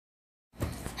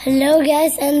Hello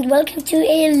guys and welcome to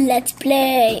a Let's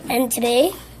Play, and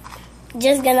today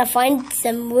just gonna find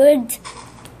some wood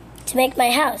to make my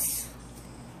house,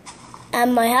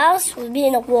 and my house will be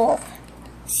in a wall.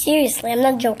 Seriously, I'm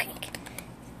not joking.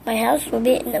 My house will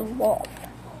be in a wall.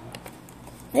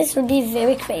 This will be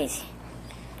very crazy.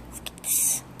 Let's get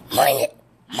this.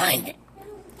 Mind it.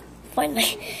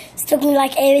 Finally, it's took me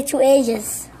like 82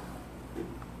 ages.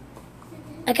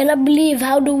 I cannot believe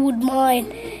how the wood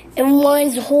mine. It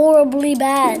mines horribly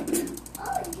bad.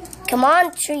 Come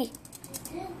on, tree.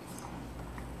 Oh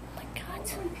my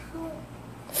God.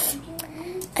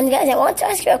 And guys, I want to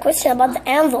ask you a question about the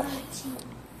anvil.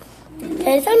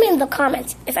 Can you tell me in the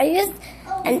comments, if I used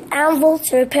an anvil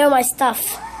to repair my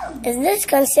stuff, is this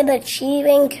considered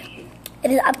cheating?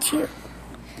 It is up to you.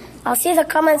 I'll see the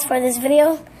comments for this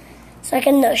video so I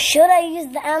can know, should I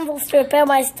use the anvil to repair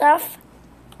my stuff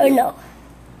or no?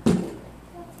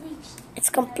 It's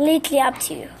completely up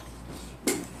to you.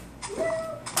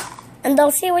 And I'll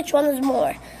see which one is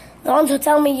more. The ones who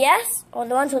tell me yes or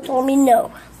the ones who told me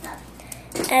no.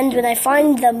 And when I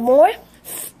find the more,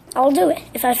 I'll do it.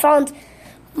 If I found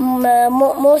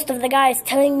most of the guys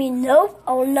telling me no,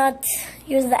 I will not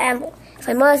use the anvil.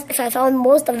 If I found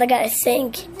most of the guys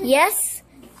saying yes,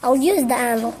 I'll use the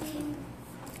anvil.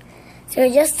 So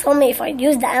you just tell me if I'd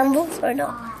use the anvil or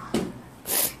not.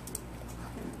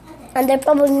 And they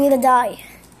probably need to die.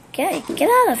 Okay, get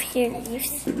out of here,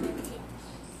 leaves.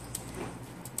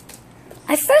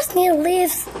 I first need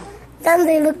leaves, then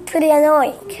they look pretty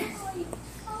annoying.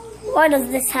 Why does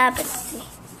this happen to me?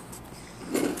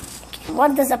 Okay,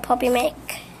 what does a puppy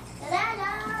make?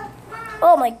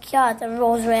 Oh my God, a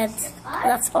rose red.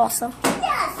 That's awesome.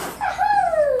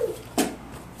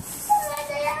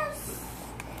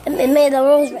 It made a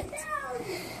rose red.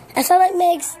 I thought it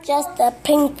makes just a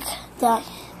pink dye.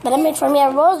 But it made for me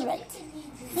a rose red.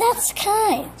 That's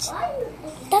kind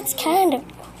of.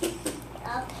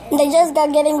 And I just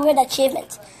got getting wood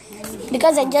achievement.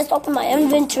 Because I just opened my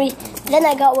inventory, then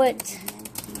I got wood.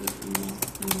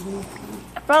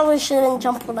 I probably shouldn't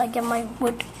jump when I get my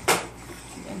wood.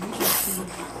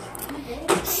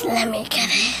 So let me get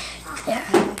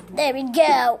it. There we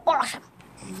go. Awesome.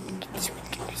 Get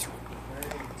this wood.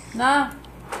 No.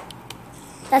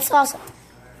 That's awesome.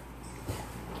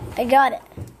 I got it.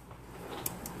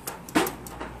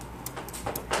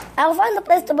 I'll find a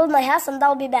place to build my house and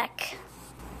I'll be back.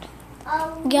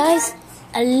 Guys,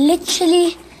 I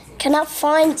literally cannot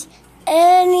find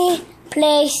any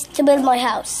place to build my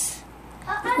house.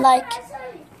 Like,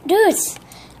 dudes,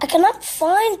 I cannot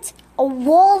find a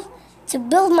wall to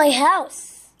build my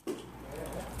house.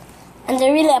 And I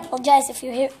really apologize if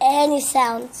you hear any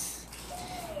sounds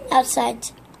outside.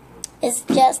 It's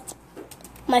just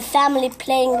my family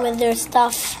playing with their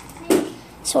stuff.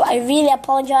 So I really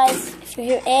apologize if you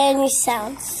hear any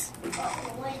sounds.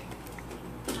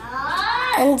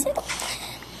 And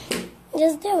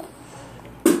just do it.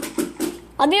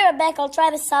 I'll be right back. I'll try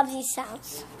to stop these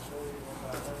sounds.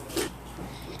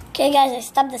 Okay guys, I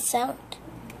stopped the sound.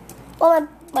 Well,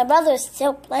 my brother is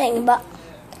still playing, but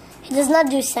he does not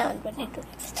do sound when he does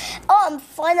this. Oh, I'm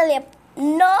finally up.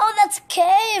 No, that's a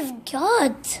cave.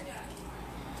 God.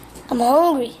 I'm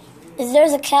hungry. Is there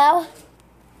a cow?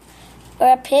 Or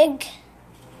a pig?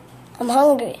 I'm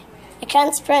hungry. I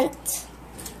can't sprint.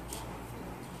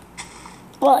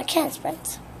 Well, I can't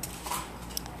sprint.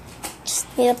 Just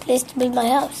need a place to build my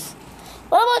house.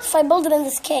 What about if I build it in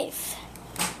this cave?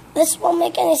 This won't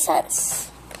make any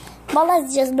sense. But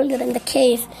let's just build it in the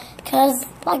cave. Because,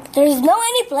 like, there's no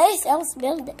any place else to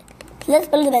build it. Let's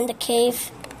build it in the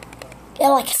cave. Get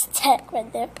like a stack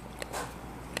right there.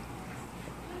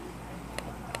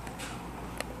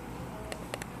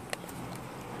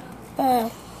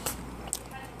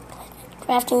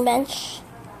 Crafting bench.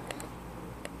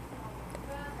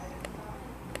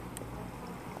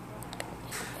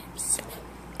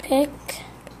 Pick.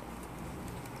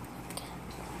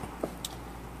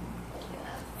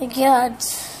 My God.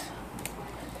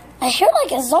 I hear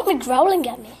like a zombie growling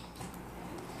at me.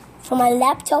 From my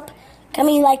laptop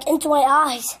coming like into my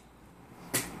eyes.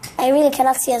 I really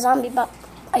cannot see a zombie, but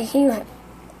I hear him.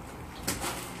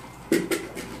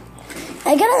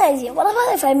 I got an idea. What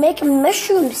about if I make a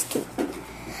mushroom stew?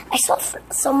 I saw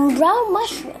some brown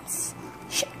mushrooms.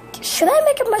 Should I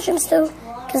make a mushroom stew?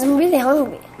 Because I'm really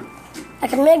hungry. I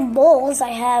can make bowls. I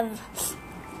have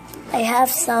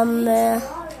some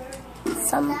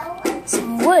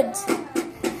wood.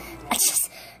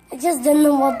 I just don't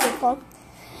know what they're called.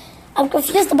 I'm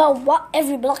confused about what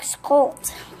every block is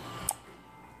called.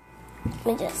 Let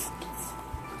me just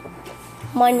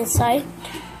mine inside.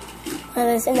 That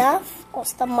is enough. I'll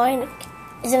stop mining.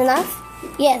 Is it enough?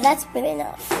 Yeah, that's good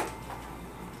enough.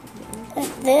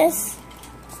 Like this.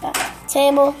 A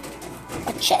table.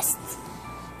 A chest.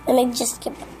 Let me just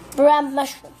get brown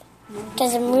mushroom.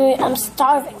 Because I'm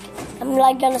starving. I'm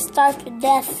like gonna starve to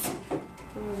death.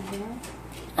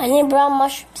 I need brown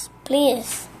mushrooms,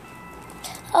 please.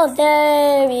 Oh,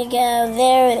 there we go.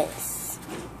 There it is.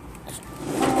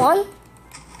 1,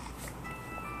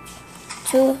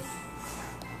 2.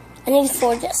 I need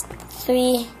 4 just.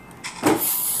 3,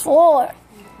 4.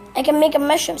 I can make a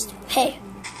mushrooms too. Hey,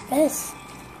 this.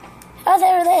 Oh,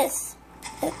 there it is.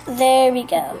 There we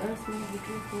go.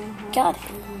 Got it.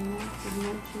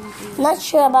 Not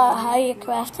sure about how you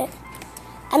craft it.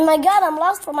 And my God, I'm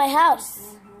lost for my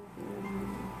house.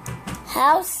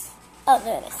 House? Oh,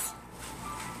 there it is.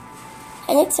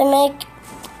 I need to make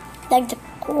like the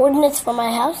coordinates for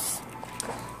my house.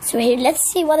 So here, let's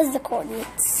see what is the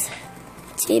coordinates.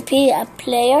 TP a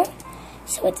player.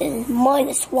 So it is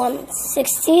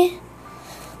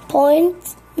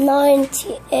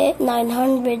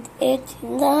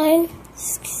 -160.989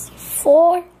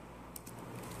 64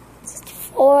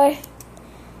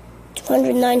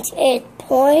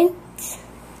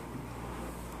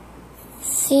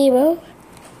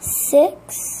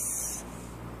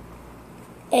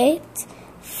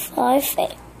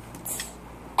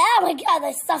 Oh my God,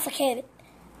 I suffocated.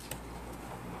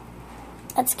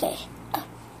 That's okay. Oh.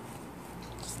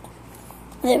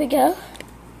 There we go.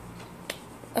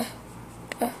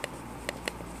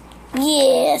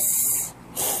 Yes.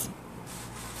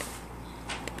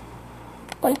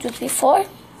 1, 2, 3, 4.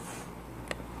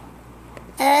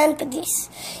 And put these.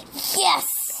 Yes!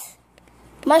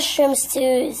 Mushroom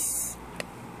stews.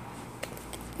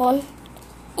 1.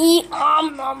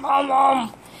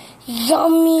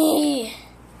 Yummy!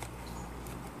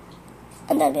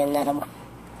 And then another one.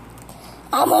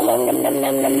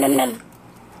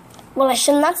 Well, I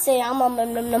should not say I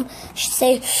should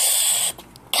say,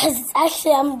 because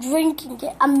actually I'm drinking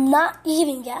it. I'm not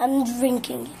eating it, I'm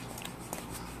drinking it.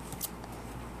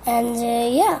 And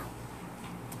yeah,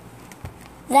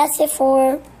 that's it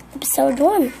for episode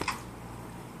 1.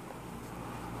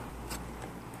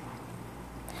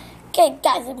 Okay,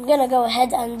 guys, I'm gonna go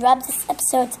ahead and wrap this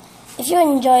episode. If you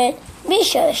enjoy it, be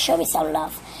sure to show me some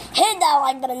love. Hit that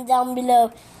like button down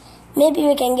below. Maybe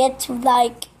we can get to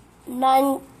like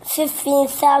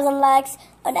 15,000 likes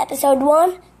on episode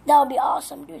 1. That would be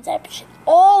awesome, dudes. I appreciate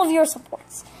all of your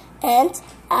supports. And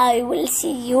I will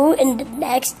see you in the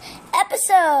next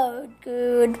episode.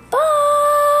 Goodbye.